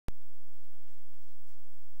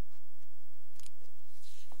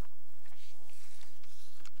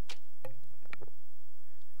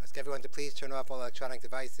everyone to please turn off all electronic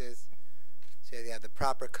devices so they have the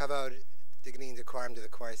proper kavod, dignity, and decorum to the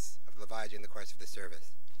course of Levi during the course of the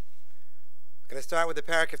service. I'm going to start with the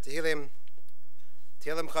Barak of Tehillim,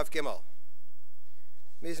 Tehillim Chav Gimel.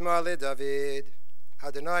 Mizmor LeDavid,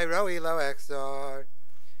 Adonai roi lo echzor,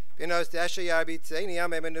 Binos desha yarbitzeni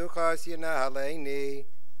amei menuchos yinahaleini,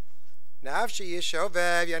 Nafshi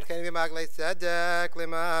yishovev yancheni v'maglei tzedek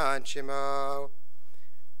liman shimo,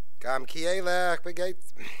 Gam ki elech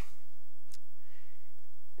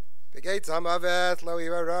begates hamavet lo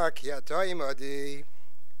yirarach yato imodi,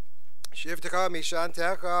 Shivtecha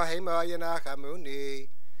mishantecha hema yanachamuni,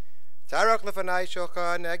 Tarach lefanai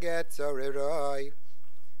shocha neget zoriroi,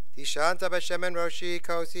 Tishanta b'shemen roshi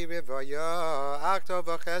kosi rivoyo, Achto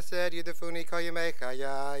v'chesed yidefuni koyimei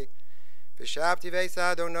chayai, V'shabti veis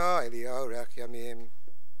Adonai liorech yamim.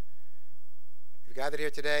 We've gathered here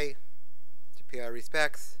today to pay our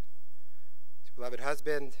respects to beloved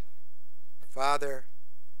husband, father,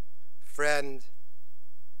 friend,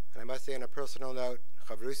 and I must say on a personal note,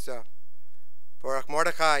 Chavrusa, Barak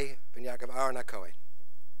Mordechai ben Yaakov Aaron HaKohen.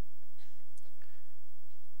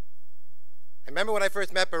 I remember when I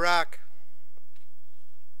first met Barak,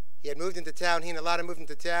 he had moved into town, he and Alana moved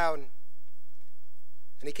into town,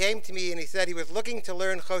 and he came to me and he said he was looking to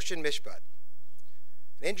learn Choshen Mishpat,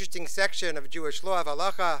 an interesting section of Jewish law, of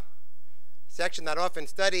halacha, section not often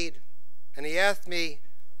studied, and he asked me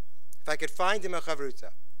if I could find him a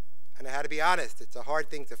chavruta. And I had to be honest, it's a hard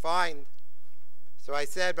thing to find. So I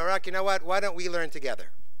said, Barak, you know what, why don't we learn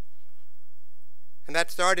together? And that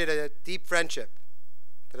started a deep friendship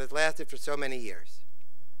that has lasted for so many years.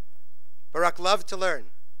 Barak loved to learn.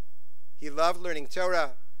 He loved learning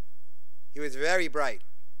Torah. He was very bright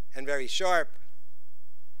and very sharp.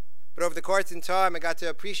 But over the course in time, I got to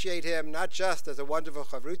appreciate him not just as a wonderful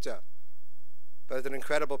chavruta, but as an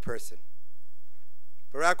incredible person.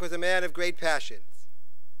 Barak was a man of great passions.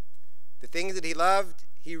 The things that he loved,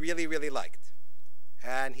 he really, really liked.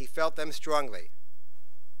 And he felt them strongly.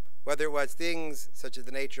 Whether it was things such as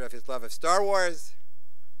the nature of his love of Star Wars,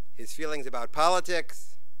 his feelings about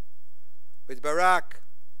politics. With Barak,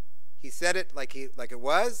 he said it like it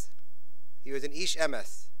was. He was an ish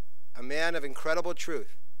emes, a man of incredible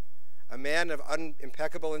truth, a man of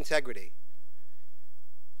impeccable integrity.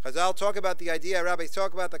 Chazal talk about the idea, rabbis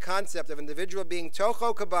talk about the concept of an individual being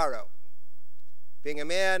tocho kabaro, being a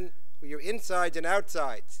man where your insides and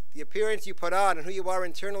outsides, the appearance you put on and who you are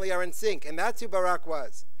internally are in sync, and that's who Barak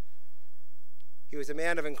was. He was a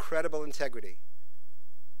man of incredible integrity.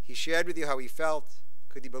 He shared with you how he felt,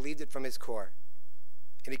 because he believed it from his core.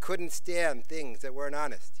 And he couldn't stand things that weren't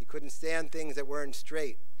honest. He couldn't stand things that weren't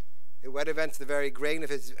straight. It went against the very grain of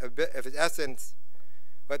his essence,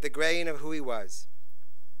 but the grain of who he was.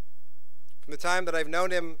 From the time that I've known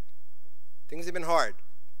him, things have been hard.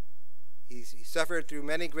 He suffered through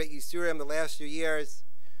many great yisurim the last few years,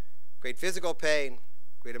 great physical pain,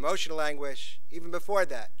 great emotional anguish, even before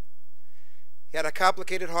that. He had a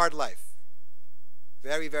complicated, hard life.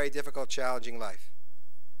 Very, very difficult, challenging life.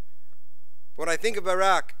 When I think of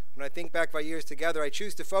Barak, when I think back 5 years together, I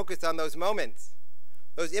choose to focus on those moments,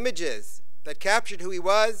 those images that captured who he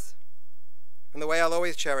was and the way I'll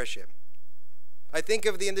always cherish him. I think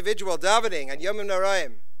of the individual davening and Yomim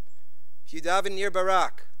Noraim. If you daven near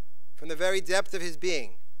Barak, from the very depth of his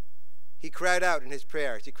being, he cried out in his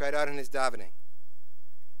prayers, he cried out in his davening.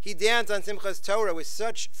 He danced on Simchas Torah with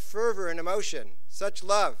such fervor and emotion, such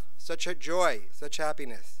love, such joy, such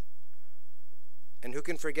happiness. And who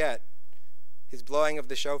can forget his blowing of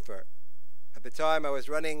the shofar? At the time I was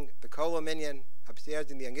running the Kol Minyan upstairs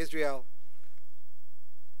in the Young Israel,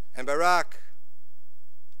 and Barak,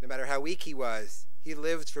 no matter how weak he was, he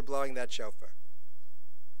lived for blowing that shofar.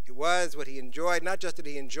 It was what he enjoyed, not just that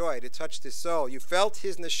he enjoyed, it touched his soul. You felt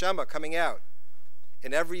his neshama coming out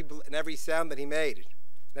in every sound that he made,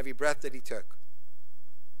 in every breath that he took.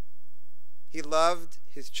 He loved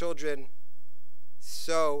his children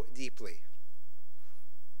so deeply.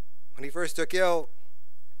 When he first took ill,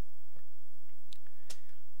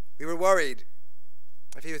 we were worried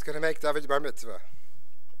if he was going to make David's bar mitzvah.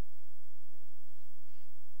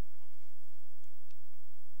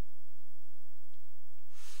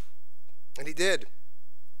 And he did.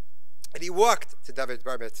 And he walked to David's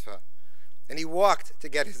bar mitzvah. And he walked to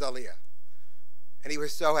get his aliyah. And he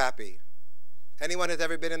was so happy. Anyone who's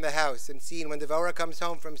ever been in the house and seen when Devorah comes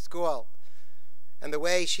home from school and the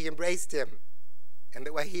way she embraced him and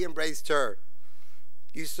the way he embraced her,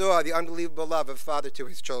 you saw the unbelievable love of father to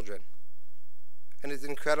his children and his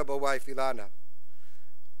incredible wife, Ilana,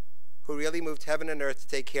 who really moved heaven and earth to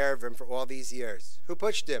take care of him for all these years, who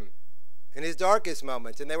pushed him in his darkest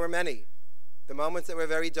moments, and there were many, the moments that were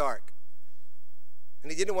very dark.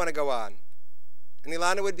 And he didn't want to go on. And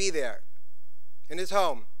Ilana would be there, in his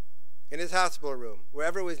home, in his hospital room,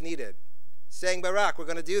 wherever it was needed, saying, Barak, we're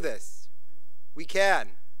going to do this. We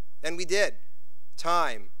can. And we did.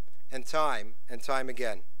 Time and time and time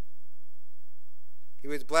again. He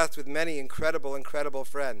was blessed with many incredible, incredible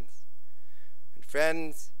friends. And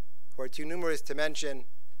friends who are too numerous to mention,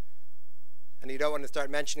 and you don't want to start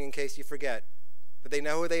mentioning in case you forget. But they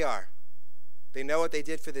know who they are. They know what they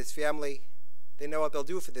did for this family. They know what they'll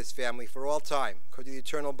do for this family for all time, because of the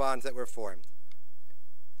eternal bonds that were formed.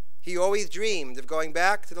 He always dreamed of going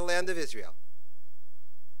back to the land of Israel.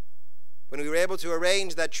 When we were able to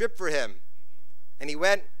arrange that trip for him, and he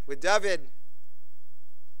went with David,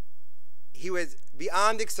 he was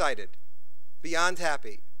beyond excited, beyond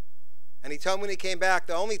happy. And he told me when he came back,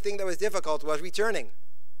 the only thing that was difficult was returning,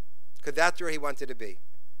 because that's where he wanted to be.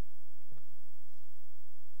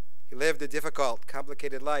 He lived a difficult,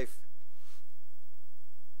 complicated life,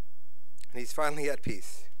 and he's finally at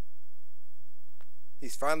peace.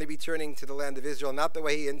 He's finally returning to the land of Israel, not the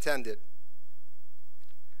way he intended,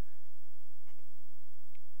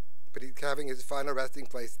 but he's having his final resting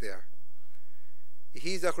place there.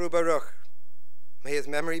 Yehi zachru baruch. May his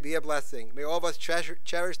memory be a blessing. May all of us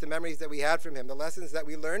cherish the memories that we had from him, the lessons that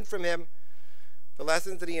we learned from him, the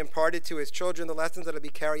lessons that he imparted to his children, the lessons that will be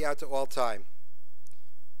carried out to all time.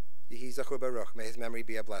 Yehi zachru baruch. May his memory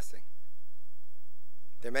be a blessing.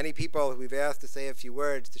 There are many people who we've asked to say a few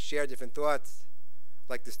words, to share different thoughts.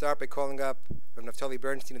 I'd like to start by calling up Rav Naftali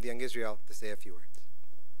Bernstein of the Young Israel to say a few words.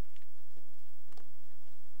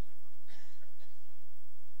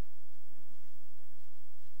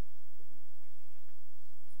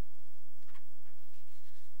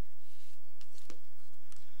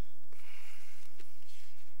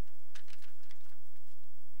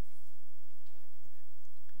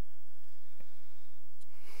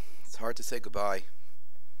 It's hard to say goodbye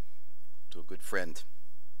to a good friend.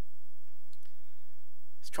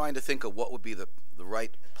 I was trying to think of what would be the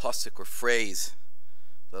right pasuk or phrase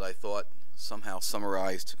that I thought somehow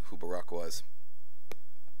summarized who Barak was.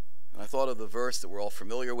 And I thought of the verse that we're all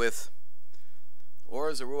familiar with, Or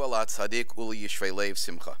Zeru ala tzadik uli yishrei lev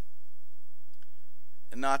simcha.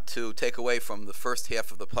 And not to take away from the first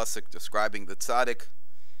half of the pasuk describing the tzaddik,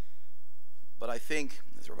 but I think,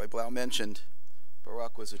 as Rabbi Blau mentioned,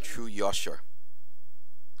 Barak was a true yashar.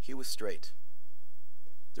 He was straight.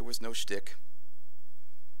 There was no shtick.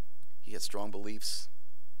 He had strong beliefs.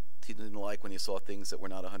 He didn't like when he saw things that were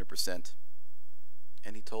not 100%.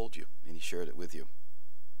 And he told you, and he shared it with you.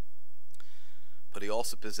 But he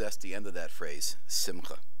also possessed the end of that phrase,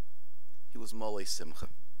 simcha. He was molei simcha.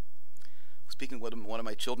 I was speaking with one of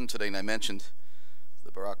my children today, and I mentioned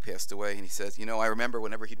that Barak passed away, and he says, you know, I remember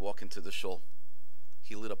whenever he'd walk into the shul,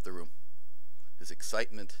 he lit up the room. His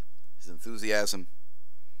excitement, his enthusiasm,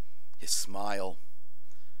 his smile.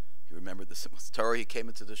 He remembered the Torah. He came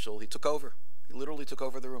into the shul. He took over. He literally took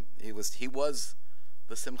over the room. He was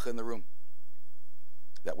the simcha in the room.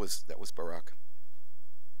 That was Barak.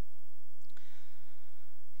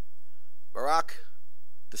 Barak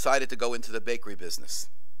decided to go into the bakery business.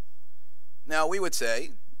 Now we would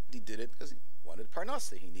say he did it because he wanted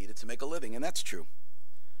parnasa. He needed to make a living, and that's true.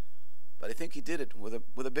 But I think he did it with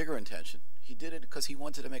a bigger intention. He did it because he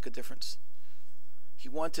wanted to make a difference. He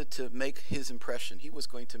wanted to make his impression. He was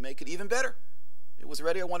going to make it even better. It was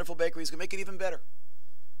already a wonderful bakery. He's going to make it even better.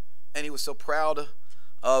 And he was so proud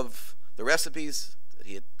of the recipes that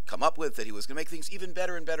he had come up with that he was going to make things even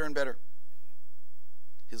better and better and better.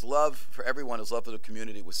 His love for everyone, his love for the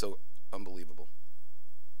community was so unbelievable.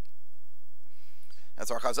 As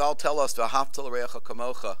our Chazal tell us, V'ahavta l'reacha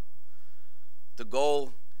kamocha, the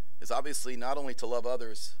goal is obviously not only to love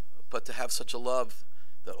others, but to have such a love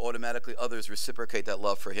that automatically others reciprocate that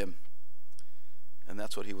love for him. And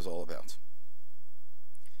that's what he was all about.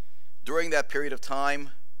 During that period of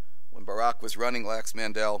time, when Barak was running Lax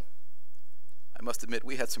Mandel, I must admit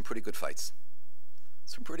we had some pretty good fights.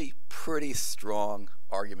 Some pretty strong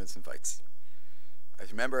arguments and fights. I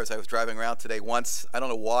remember as I was driving around today once, I don't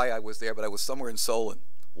know why I was there, but I was somewhere in Solon,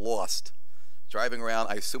 lost. Driving around,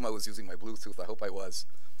 I assume I was using my Bluetooth, I hope I was.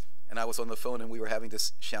 And I was on the phone and we were having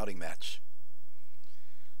this shouting match.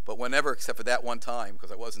 But whenever, except for that one time,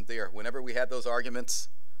 because I wasn't there, whenever we had those arguments,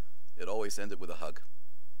 it always ended with a hug.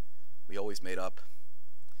 We always made up.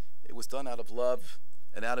 It was done out of love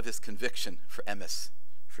and out of his conviction for emes,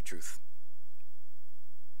 for truth.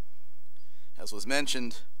 As was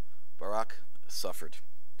mentioned, Barak suffered,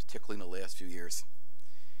 particularly in the last few years.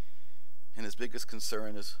 And his biggest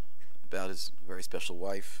concern is about his very special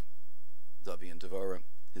wife, Davi and Devora,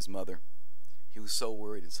 his mother, He was so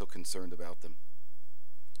worried and so concerned about them.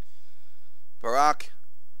 Barak,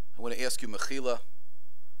 I want to ask you mechila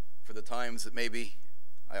for the times that maybe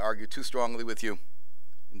I argued too strongly with you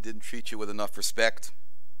and didn't treat you with enough respect.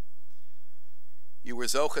 You were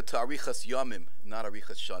zocha to arichas yamim, not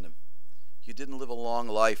arichas shanim. You didn't live a long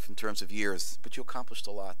life in terms of years, but you accomplished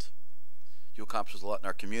a lot. You accomplished a lot in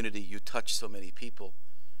our community. You touched so many people.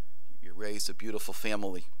 You raised a beautiful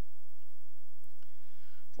family.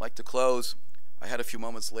 I'd like to close. I had a few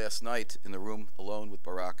moments last night in the room alone with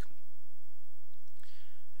Barak.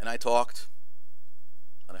 And I talked,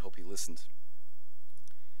 and I hope he listened.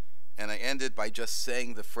 And I ended by just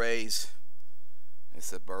saying the phrase, I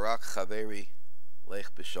said, Barak Chaveri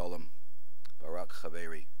Lech B'Shalom. Barak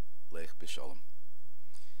Chaveri Lech B'Shalom.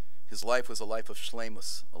 His life was a life of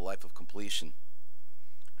shleimus, a life of completion.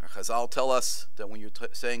 Our Chazal tell us that when you're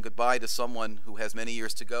saying goodbye to someone who has many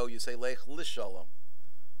years to go, you say Lech L'Shalom.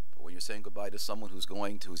 But when you're saying goodbye to someone who's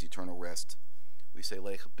going to his eternal rest, we say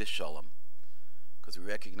Lech B'Shalom, because we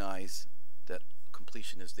recognize that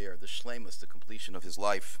completion is there, the shleimus, the completion of his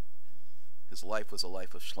life. His life was a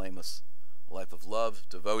life of shleimus, a life of love,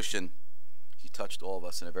 devotion. He touched all of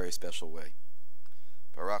us in a very special way.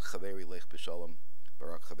 Barak Chaveri Lech B'Shalom.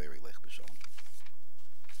 Barak Chaveri Lech B'Shalom.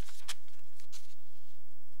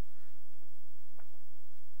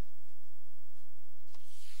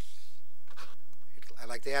 I'd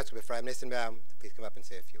like to ask Ephraim Nissenbaum to please come up and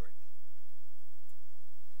say a few words.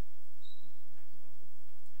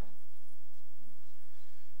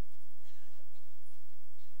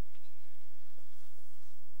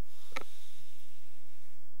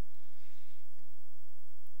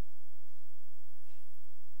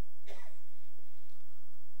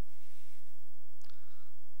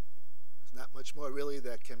 There's not much more really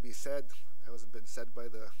that can be said. That hasn't been said by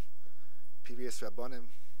the previous Rabbanim.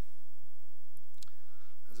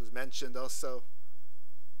 As was mentioned also,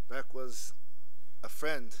 Barak was a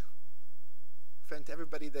friend to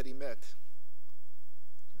everybody that he met.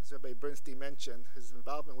 As Rabbi Bernstein mentioned, his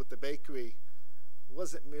involvement with the bakery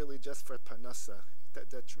wasn't merely just for parnasa.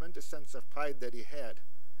 The tremendous sense of pride that he had.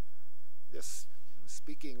 Just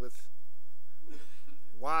speaking with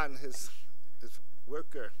Juan, his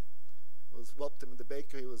worker, was helped him in the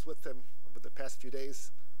bakery, was with him over the past few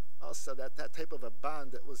days. Also, that type of a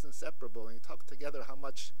bond that was inseparable, and he talked together how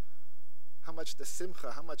much the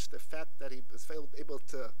simcha, how much the fact that he was able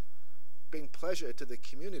to bring pleasure to the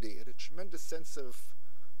community, had a tremendous sense of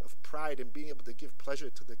pride in being able to give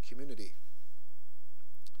pleasure to the community.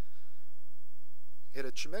 He had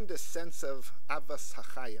a tremendous sense of avas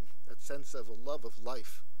hachayim, that sense of a love of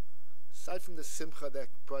life. Aside from the simcha that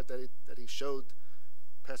he showed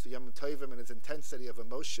past the Yom Tovim and his intensity of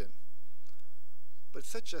emotion, but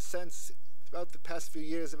such a sense throughout the past few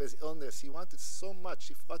years of his illness, he wanted so much,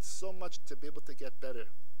 he fought so much to be able to get better.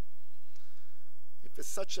 If it's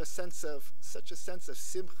such a sense of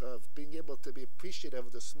simcha, of being able to be appreciative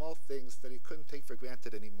of the small things that he couldn't take for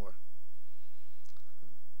granted anymore.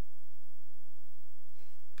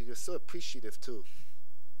 But he was so appreciative too.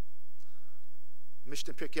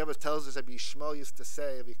 Mishnah Pirkei Avos tells us that Yishmael used to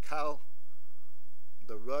say, "Vikal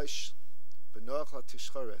the rosh b'noach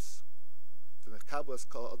latishchores." The Mekabel is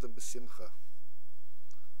called Adam B'Simcha.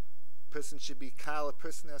 A person should be kal, a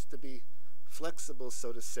person has to be flexible,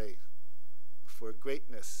 so to say, for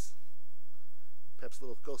greatness. Perhaps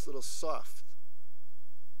goes a little soft.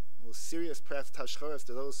 A little serious, perhaps tashchoras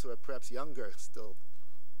to those who are perhaps younger still.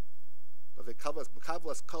 But the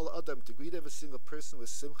Mekabel is called Adam, to greet every single person with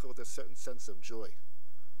simcha, with a certain sense of joy.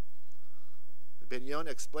 The Ben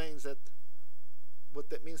Yonah explains that what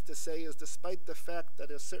that means to say is, despite the fact that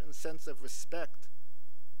a certain sense of respect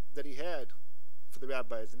that he had for the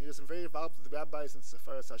rabbis, and he was very involved with the rabbis in so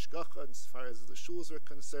far as hashgacha, and so far as the shuls were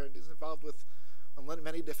concerned, he was involved with on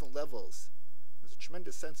many different levels. There was a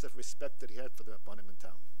tremendous sense of respect that he had for the rabbanim in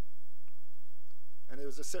town. And there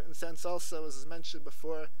was a certain sense also, as was mentioned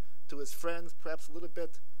before, to his friends, perhaps a little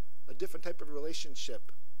bit, a different type of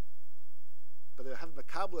relationship. But they have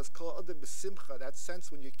Mekabel is called Adam B'Simcha, that sense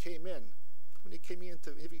when you came in, when he came in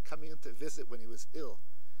coming in to visit when he was ill,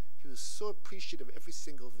 he was so appreciative of every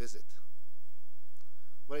single visit.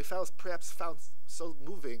 What I found so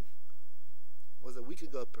moving was a week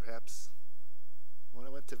ago, perhaps, when I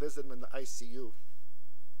went to visit him in the ICU.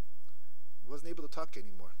 I wasn't able to talk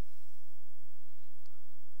anymore.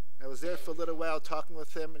 I was there for a little while talking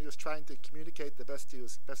with him, and he was trying to communicate the best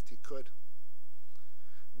he could.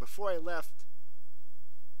 Before I left,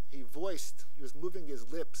 he was moving his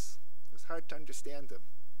lips. It was hard to understand him.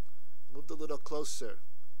 He moved a little closer,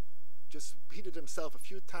 just repeated himself a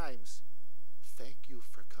few times, "Thank you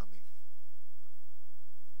for coming."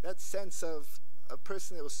 that sense of a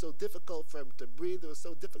person that was so difficult for him to breathe. It was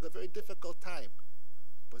so difficult, a very difficult time,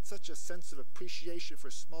 but such a sense of appreciation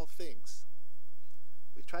for small things.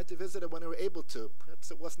 We tried to visit him when we were able to.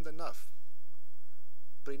 Perhaps it wasn't enough,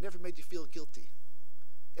 but he never made you feel guilty.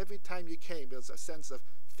 Every time you came, there was a sense of,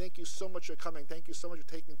 thank you so much for coming, thank you so much for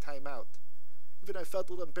taking time out. Even I felt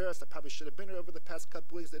a little embarrassed. I probably should have been here over the past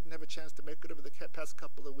couple of weeks. I didn't have a chance to make it over the past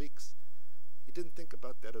couple of weeks. He didn't think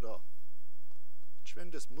about that at all.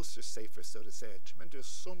 Tremendous Musar Sefer, so to say. Tremendous,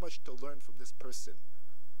 so much to learn from this person.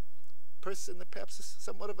 Person that perhaps is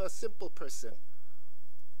somewhat of a simple person,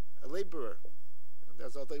 a laborer.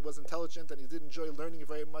 Although he was intelligent and he did enjoy learning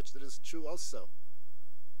very much, that is true also.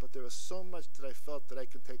 But there was so much that I felt that I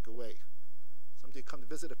could take away. Sometimes you come to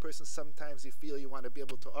visit a person, sometimes you feel you want to be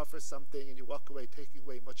able to offer something, and you walk away taking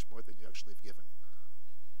away much more than you actually have given.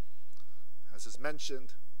 As is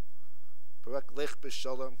mentioned, Barak lech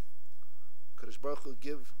b'shalom, Kadosh Baruch Hu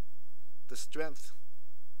give the strength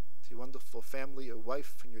to your wonderful family, your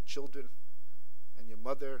wife and your children, and your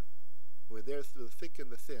mother, who are there through the thick and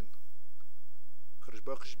the thin. Kadosh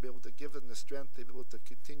Baruch Hu should be able to give them the strength to be able to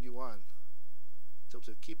continue on, to be able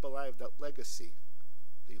to keep alive that legacy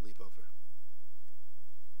that you leave over.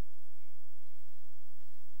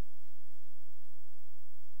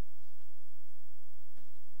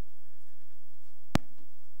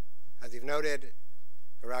 As you've noted,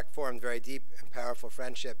 Barak formed very deep and powerful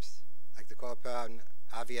friendships. I'd like to call upon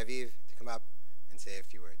Avi Aviv to come up and say a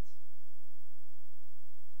few words.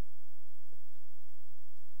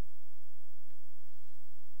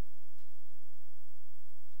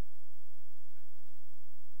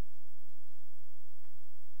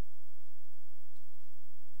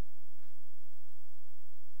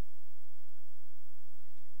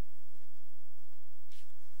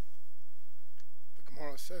 The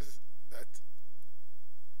Gemara says that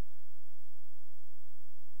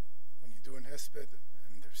when you do an hesped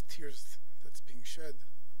and there's tears that's being shed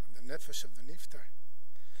on the nefesh of the niftar,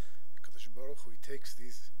 Kadosh Baruch Hu, he takes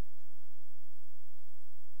these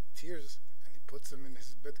tears and he puts them in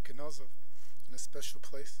his bed kenazov, in a special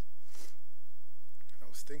place. And I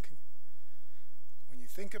was thinking, when you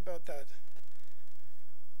think about that,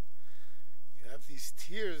 you have these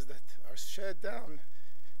tears that are shed down.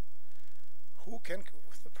 Who can,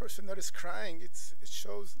 the person that is crying, it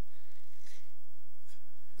shows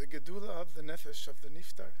the gedula of the nefesh, of the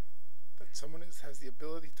niftar, that someone has the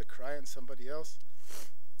ability to cry on somebody else.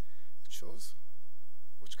 It shows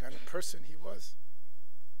which kind of person he was.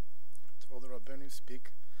 To all the Rabbanim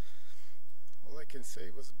speak, all I can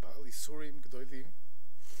say was Baal Yisurim Gdolim,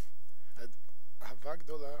 had Ahava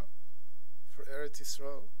Gdola for Eretz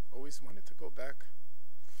Yisrael, always wanted to go back.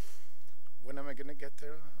 When am I going to get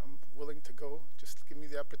there? I'm willing to go. Just give me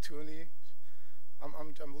the opportunity.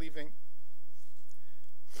 I'm leaving.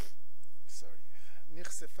 Sorry.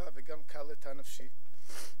 Nichsefa v'gam kaleta nafshi.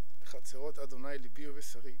 Chatzerot Adonai libi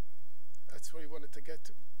u'v'sari. That's where he wanted to get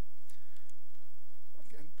to.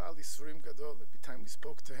 Again, Baal Yisurim Gadol. Every time we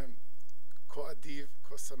spoke to him, ko adiv,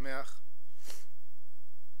 ko sameach.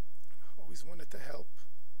 Always wanted to help.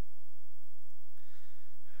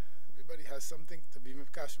 Everybody has something to be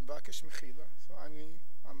mifkash bakesh mechila. So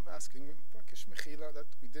I'm asking him bakesh mechila that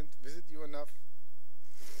we didn't visit you enough.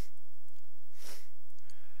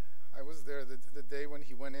 I was there the day when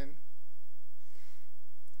he went in.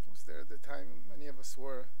 I was there at the time many of us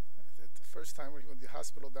were. At the first time when he went to the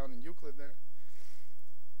hospital down in Euclid there.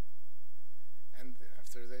 And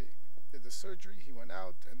after they did the surgery, he went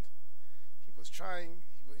out and he was trying.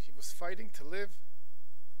 He was fighting to live.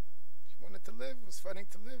 He wanted to live. Was fighting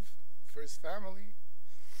to live for his family,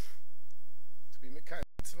 to be mekayim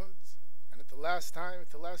mitzvot. And at the last time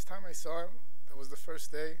I saw him, that was the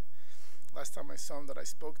first day. Last time I saw him, that I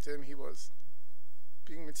spoke to him, he was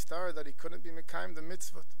being mitzvah that he couldn't be mekayim the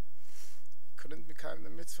mitzvot. He couldn't be mekayim the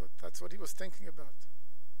mitzvot. That's what he was thinking about.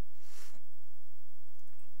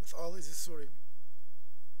 With all his isurim.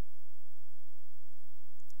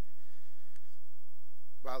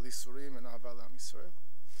 Baal Yisurim and Aval Am Yisrael.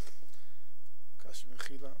 Kash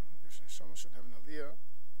Mechila. נשמה של הבן עליה,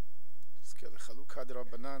 תזכה לחלוקה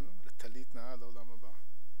דרבנן, לטלית נאה לעולם הבא.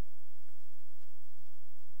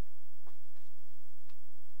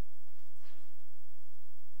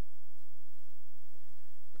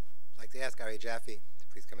 I'd like to ask Ari Jaffe to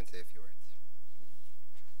please come and say a few words.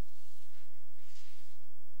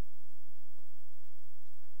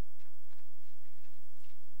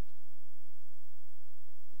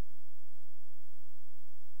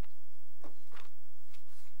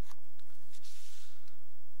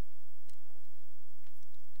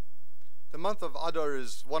 The month of Adar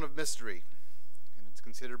is one of mystery, and it's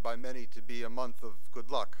It's considered by many to be a month of good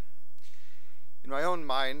luck. In my own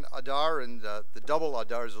mind, Adar and the double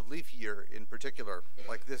Adars of leaf year in particular,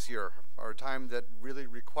 like this year, are a time that really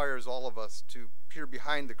requires all of us to peer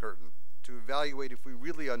behind the curtain, to evaluate if we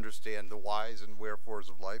really understand the whys and wherefores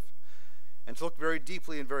of life, and to look very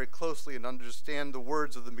deeply and very closely and understand the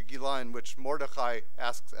words of the Megillah in which Mordechai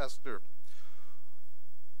asks Esther,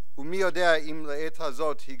 Umi yodea im le'et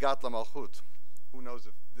hazot higat lamalchut. Who knows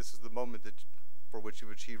if this is the moment for which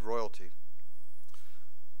you've achieved royalty.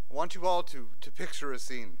 I want you all to picture a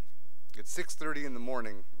scene. It's 6:30 in the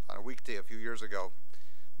morning on a weekday a few years ago.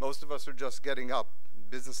 Most of us are just getting up.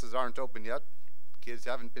 Businesses aren't open yet. Kids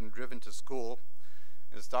haven't been driven to school.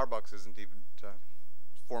 And Starbucks isn't even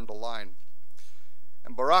formed a line.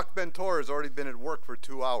 And Barak Ben Tor has already been at work for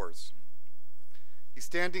 2 hours. He's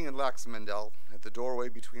standing in Laxmandel at the doorway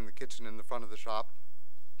between the kitchen and the front of the shop.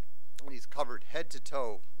 And he's covered head to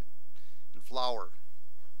toe in flour,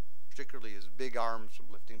 particularly his big arms from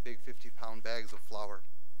lifting big 50-pound bags of flour.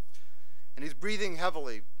 And he's breathing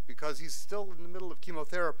heavily because he's still in the middle of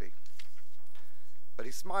chemotherapy. But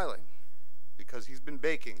he's smiling because he's been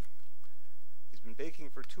baking. He's been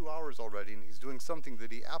baking for 2 hours already, and he's doing something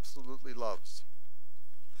that he absolutely loves.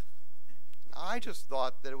 I just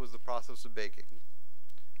thought that it was the process of baking.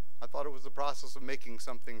 I thought it was the process of making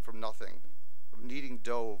something from nothing, of kneading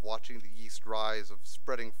dough, of watching the yeast rise, of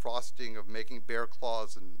spreading frosting, of making bear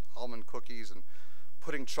claws and almond cookies, and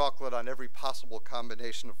putting chocolate on every possible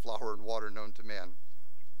combination of flour and water known to man.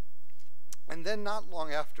 And then not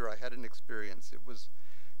long after, I had an experience. It was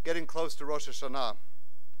getting close to Rosh Hashanah,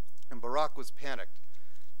 and Barak was panicked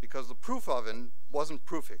because the proof oven wasn't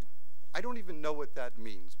proofing. I don't even know what that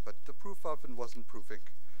means, but the proof oven wasn't proofing.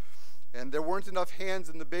 And there weren't enough hands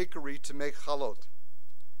in the bakery to make chalot.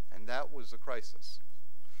 And that was a crisis.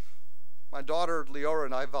 My daughter Leora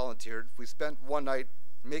and I volunteered. We spent one night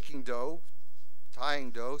making dough,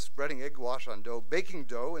 tying dough, spreading egg wash on dough, baking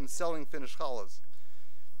dough, and selling finished challahs.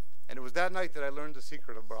 And it was that night that I learned the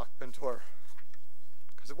secret of Barak Ben Tor.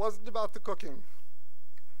 Because it wasn't about the cooking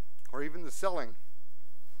or even the selling.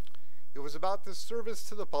 It was about the service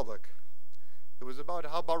to the public. It was about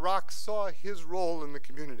how Barak saw his role in the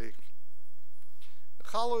community.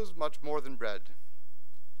 Challah is much more than bread.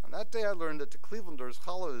 On that day I learned that to Clevelanders,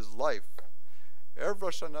 challah is life. Erev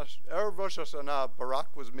Rosh Hashanah,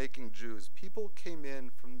 Barak was making Jews. People came in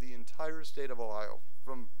from the entire state of Ohio,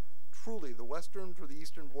 from truly the western to the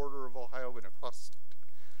eastern border of Ohio and across the state.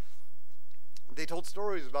 They told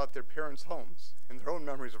stories about their parents' homes and their own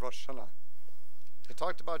memories of Rosh Hashanah. They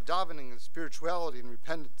talked about davening and spirituality and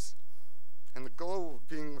repentance and the glow of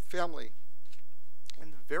being with family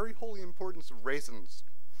and the very holy importance of raisins.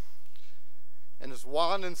 And as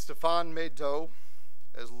Juan and Stefan made dough,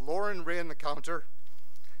 as Lauren ran the counter,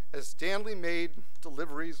 as Stanley made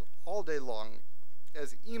deliveries all day long,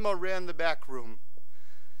 as Ima ran the back room,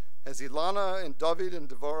 as Ilana and David and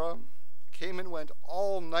Devorah came and went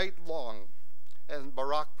all night long, and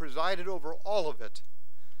Barak presided over all of it,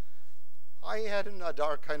 I had an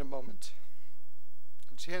Adar kind of moment,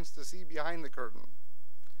 a chance to see behind the curtain,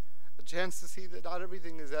 a chance to see that not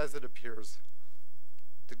everything is as it appears,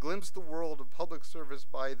 to glimpse the world of public service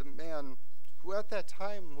by the man who at that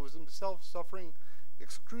time was himself suffering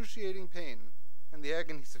excruciating pain and the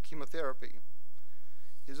agonies of chemotherapy,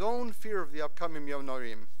 his own fear of the upcoming Yom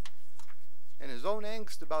Norim, and his own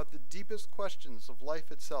angst about the deepest questions of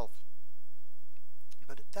life itself.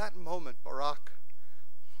 But at that moment, Barak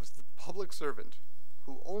was the public servant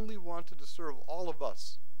who only wanted to serve all of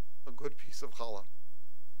us a good piece of challah.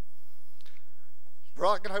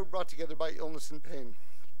 Barak and I were brought together by illness and pain.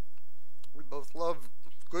 We both love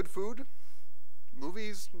good food,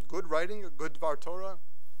 movies, good writing, a good Dvar Torah,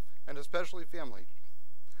 and especially family.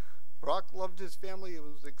 Barak loved his family and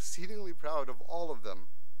was exceedingly proud of all of them.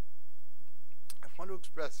 I want to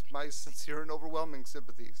express my sincere and overwhelming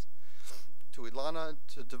sympathies to Ilana,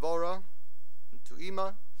 to Devorah, to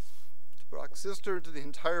Ima, to Barak's sister, to the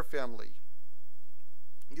entire family.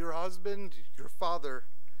 Your husband, your father,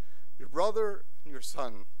 your brother, and your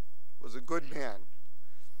son was a good man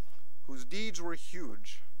whose deeds were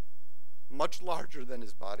huge, much larger than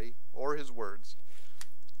his body or his words.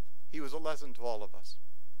 He was a lesson to all of us.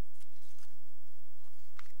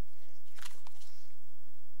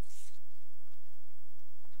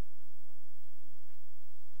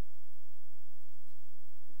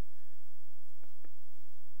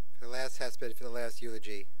 For the last hesped, for the last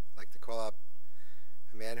eulogy, I'd like to call up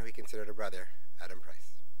a man who he considered a brother, Adam Price.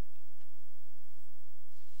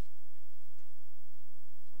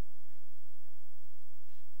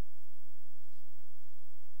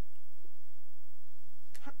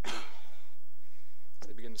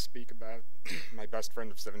 speak about my best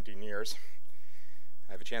friend of 17 years.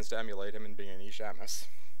 I have a chance to emulate him in being an Ish Emes.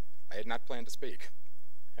 I had not planned to speak,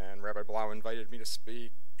 and Rabbi Blau invited me to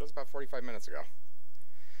speak just about 45 minutes ago.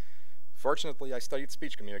 Fortunately, I studied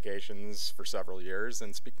speech communications for several years,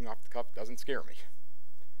 and speaking off the cuff doesn't scare me.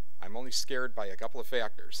 I'm only scared by a couple of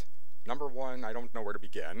factors. Number one, I don't know where to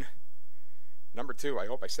begin. Number two, I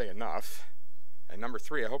hope I say enough. And number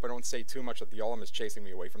three, I hope I don't say too much that the Olam is chasing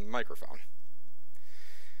me away from the microphone.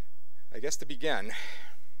 I guess to begin,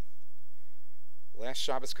 last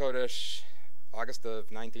Shabbos Kodesh, August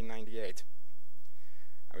of 1998,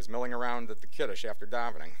 I was milling around at the Kiddush after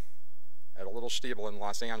davening at a little shtibel in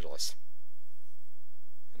Los Angeles.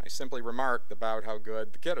 And I simply remarked about how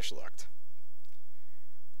good the Kiddush looked.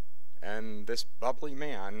 And this bubbly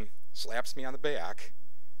man slaps me on the back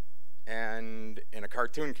and, in a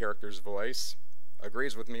cartoon character's voice,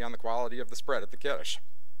 agrees with me on the quality of the spread at the Kiddush.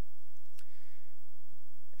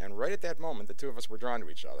 And right at that moment, the two of us were drawn to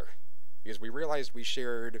each other, because we realized we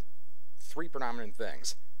shared three predominant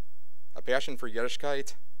things: a passion for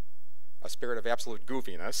Yiddishkeit, a spirit of absolute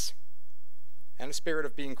goofiness, and a spirit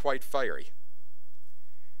of being quite fiery.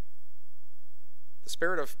 The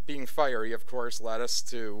spirit of being fiery, of course, led us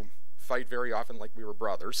to fight very often like we were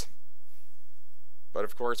brothers. But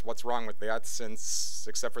of course, what's wrong with that, since,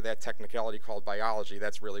 except for that technicality called biology,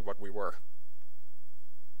 that's really what we were.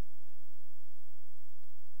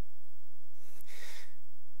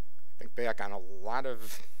 I think back on a lot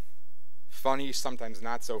of funny, sometimes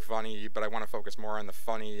not so funny, but I want to focus more on the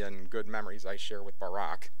funny and good memories I share with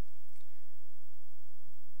Barak.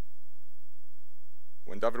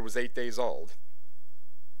 When David was 8 days old,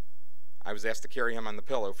 I was asked to carry him on the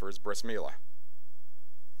pillow for his bris milah.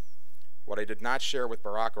 What I did not share with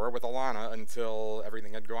Barak or with Alana until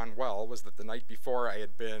everything had gone well was that the night before I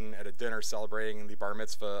had been at a dinner celebrating the bar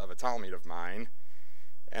mitzvah of a Talmid of mine,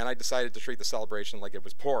 and I decided to treat the celebration like it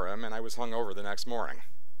was Purim, and I was hungover the next morning.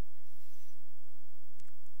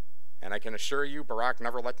 And I can assure you, Barak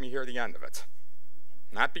never let me hear the end of it.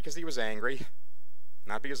 Not because he was angry,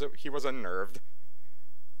 not because he was unnerved,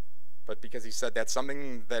 but because he said that's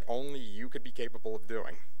something that only you could be capable of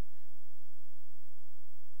doing.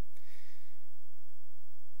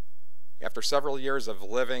 After several years of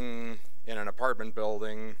living in an apartment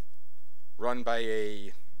building run by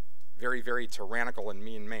a very, very tyrannical and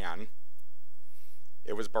mean man,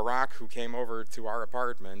 it was Barak who came over to our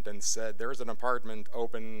apartment and said, "There's an apartment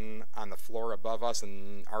open on the floor above us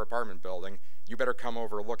in our apartment building. You better come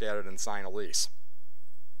over, look at it, and sign a lease."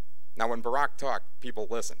 Now, when Barak talked, people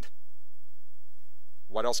listened.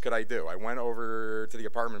 What else could I do? I went over to the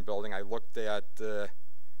apartment building. I looked at it.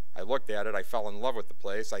 I fell in love with the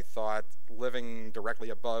place. I thought, living directly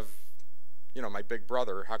above, my big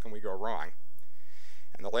brother, how can we go wrong?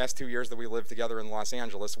 And the last 2 years that we lived together in Los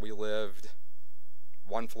Angeles, we lived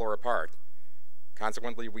one floor apart.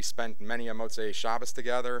 Consequently, we spent many a Motzei Shabbos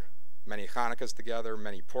together, many Hanukkahs together,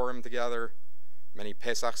 many Purim together, many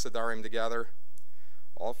Pesach Sedarim together,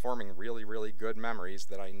 all forming really, really good memories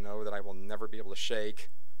that I know that I will never be able to shake,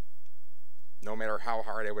 no matter how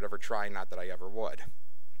hard I would ever try, not that I ever would.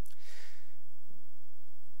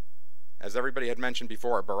 As everybody had mentioned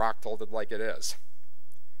before, Barak told it like it is.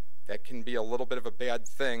 That can be a little bit of a bad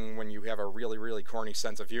thing when you have a really, really corny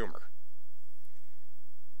sense of humor.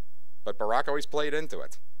 But Barak always played into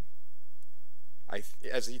it.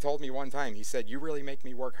 As he told me one time, he said, "You really make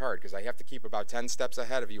me work hard because I have to keep about 10 steps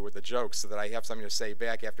ahead of you with the jokes so that I have something to say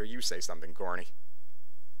back after you say something corny."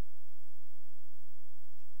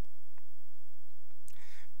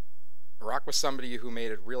 Barak was somebody who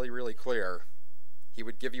made it really, really clear he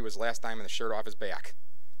would give you his last dime and the shirt off his back.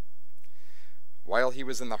 While he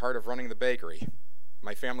was in the heart of running the bakery,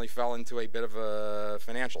 my family fell into a bit of a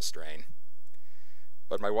financial strain.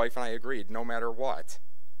 But my wife and I agreed, no matter what,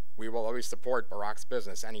 we will always support Barak's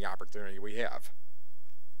business any opportunity we have.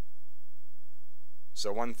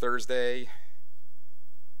 So one Thursday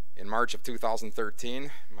in March of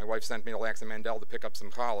 2013, my wife sent me to Lax and Mandel to pick up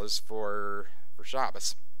some challahs for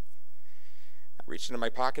Shabbos. I reached into my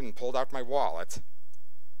pocket and pulled out my wallet,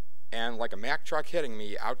 and like a Mack truck hitting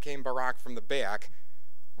me, out came Barak from the back,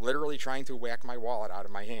 literally trying to whack my wallet out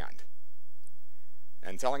of my hand,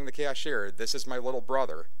 and telling the cashier, "This is my little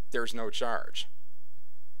brother, there's no charge."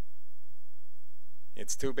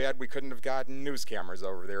 It's too bad we couldn't have gotten news cameras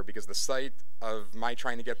over there, because the sight of my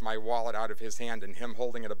trying to get my wallet out of his hand and him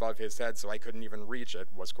holding it above his head so I couldn't even reach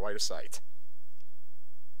it was quite a sight.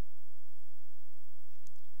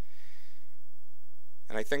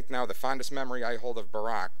 And I think now the fondest memory I hold of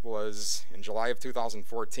Barak was in July of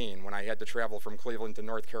 2014 when I had to travel from Cleveland to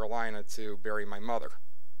North Carolina to bury my mother.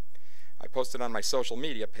 I posted on my social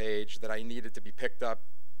media page that I needed to be picked up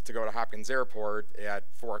to go to Hopkins Airport at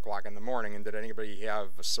 4 o'clock in the morning, and did anybody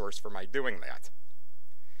have a source for my doing that?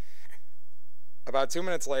 About 2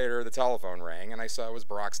 minutes later, the telephone rang, and I saw it was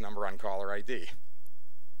Barak's number on caller ID.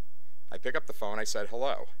 I pick up the phone, I said,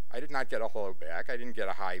 hello. I did not get a hello back, I didn't get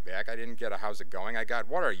a hi back, I didn't get a how's it going, I got,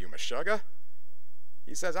 what are you, Meshuggah?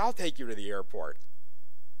 He says, I'll take you to the airport.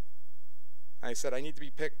 I said, I need to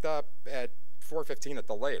be picked up at 4:15 at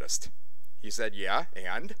the latest. He said, yeah,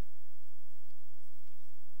 and?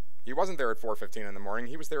 He wasn't there at 4:15 in the morning,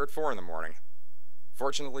 he was there at 4 in the morning.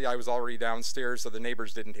 Fortunately, I was already downstairs, so the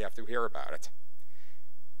neighbors didn't have to hear about it.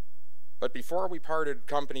 But before we parted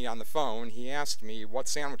company on the phone, he asked me, what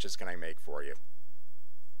sandwiches can I make for you?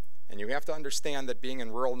 And you have to understand that being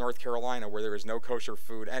in rural North Carolina, where there is no kosher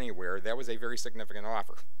food anywhere, that was a very significant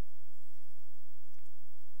offer.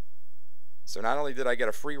 So not only did I get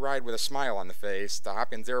a free ride with a smile on the face to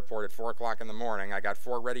Hopkins Airport at 4 o'clock in the morning, I got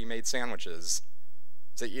 4 ready-made sandwiches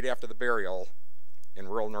to eat after the burial in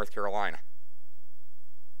rural North Carolina.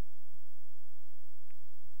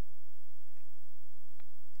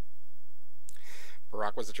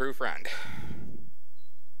 Barak was a true friend.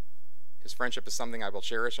 His friendship is something I will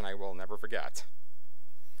cherish and I will never forget.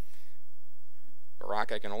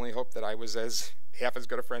 Barak, I can only hope that I was half as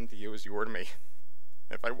good a friend to you as you were to me.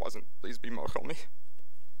 If I wasn't, please be mochel me.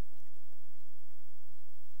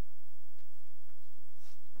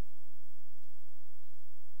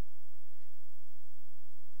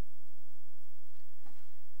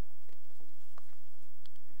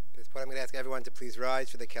 At this point, I'm going to ask everyone to please rise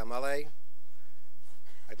for the Kalmale.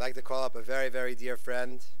 I'd like to call up a very, very dear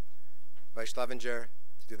friend, by Schlavinger,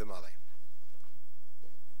 to do the Male.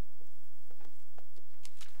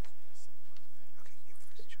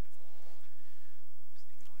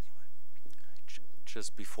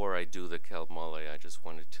 Just before I do the Kalmale, I just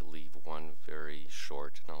wanted to leave one very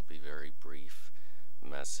short, and I'll be very brief,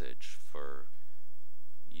 message for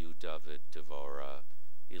you, David, Devora,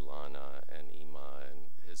 Ilana, and Ima,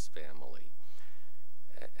 and his family.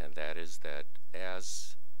 And that is that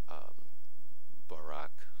as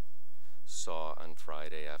Barak saw on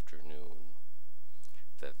Friday afternoon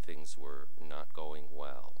that things were not going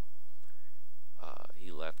well,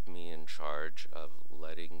 he left me in charge of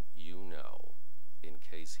letting you know, in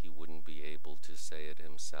case he wouldn't be able to say it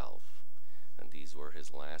himself. And these were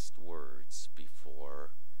his last words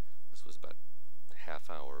before, this was about half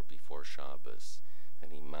hour before Shabbos,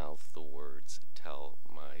 and he mouthed the words, tell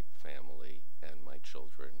my family and my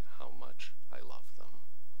children how much I love them.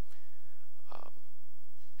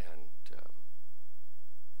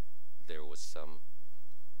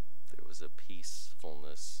 There was a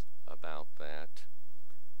peacefulness about that,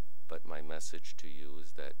 but my message to you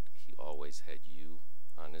is that he always had you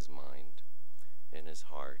on his mind, in his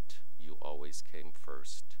heart. You always came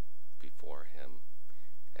first before him,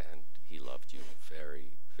 and he loved you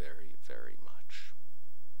very, very, very much.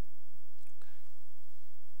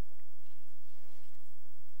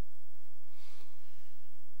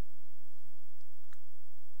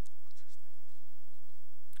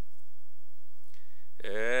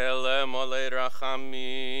 Ele molei rachamim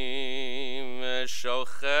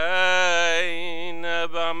shochein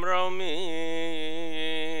bamromim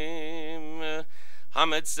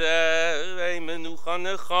hametzei menucha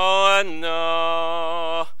nechona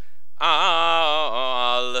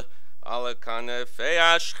al kanefei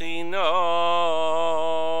ashchino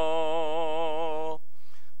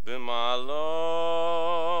b'malos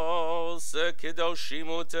kedoshim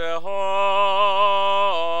utehorim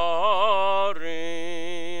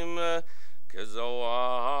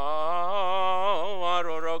kezoar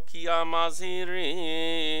oroki amazirim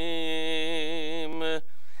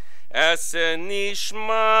ese nishmas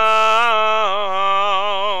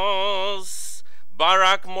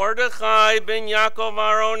Barak Mordechai ben Yaakov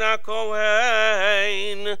Aron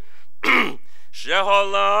HaKohen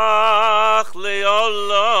sheholach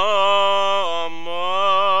leolamo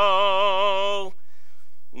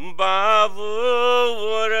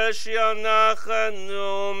bavur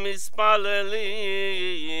she'anachanu mispalelim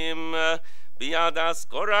biad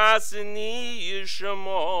askorasini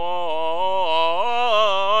yishmoso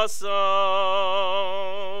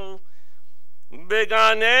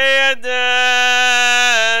Began Eden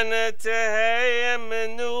tehei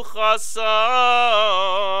menuchaso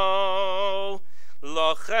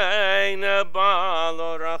lochein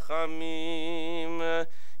balo rachamim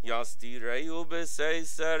yastireu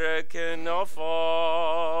b'seiser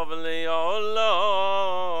kenofov leolamim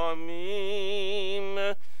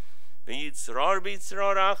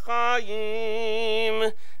bitzror achayim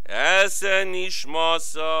ese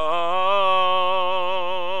nishmaso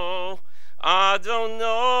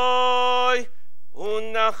Adonai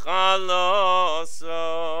unachaloso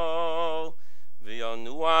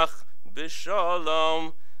v'yanuach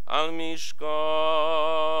b'shalom al mishkavo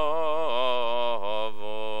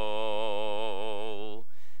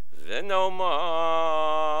v'nomar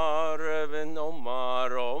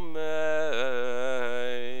amen.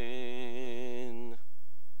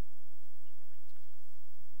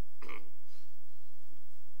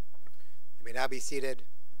 You may now be seated.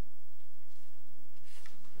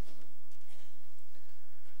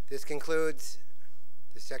 This concludes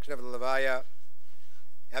this section of the Levaya.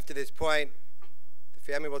 After this point, the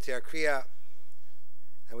family will tear Kriya,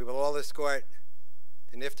 and we will all escort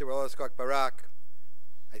the Nifter, will all escort Barak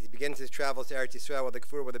as he begins his travels to Eretz Yisrael, where the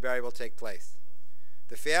Kfur, where the burial will take place.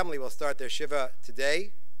 The family will start their Shiva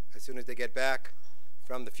today, as soon as they get back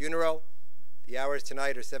from the funeral. The hours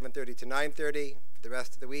tonight are 7:30 to 9:30. For the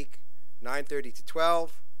rest of the week, 9:30 to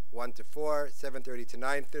 12, 1 to 4, 7:30 to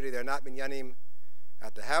 9:30. They're not minyanim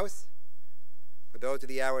at the house, but those are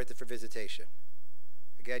the hours for visitation.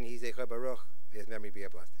 Again, Yehei Baruch, may his memory be a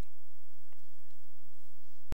blessing.